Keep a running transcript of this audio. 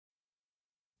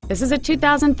This is a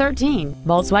 2013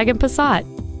 Volkswagen Passat.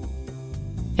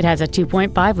 It has a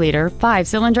 2.5-liter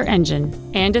 5-cylinder engine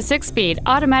and a 6-speed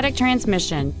automatic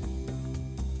transmission.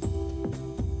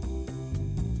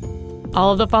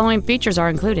 All of the following features are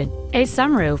included: a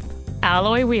sunroof,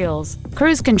 alloy wheels,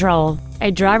 cruise control,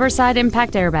 a driver's side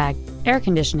impact airbag, air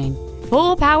conditioning,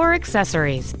 full power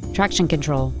accessories, traction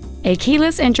control, a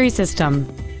keyless entry system,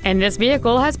 and this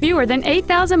vehicle has fewer than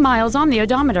 8,000 miles on the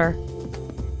odometer.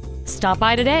 Stop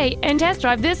by today and test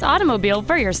drive this automobile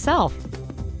for yourself.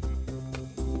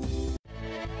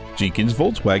 Jenkins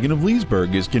Volkswagen of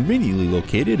Leesburg is conveniently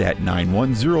located at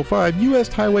 9105 US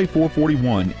Highway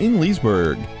 441 in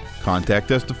Leesburg.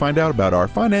 Contact us to find out about our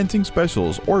financing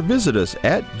specials or visit us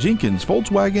at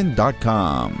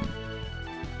jenkinsvolkswagen.com.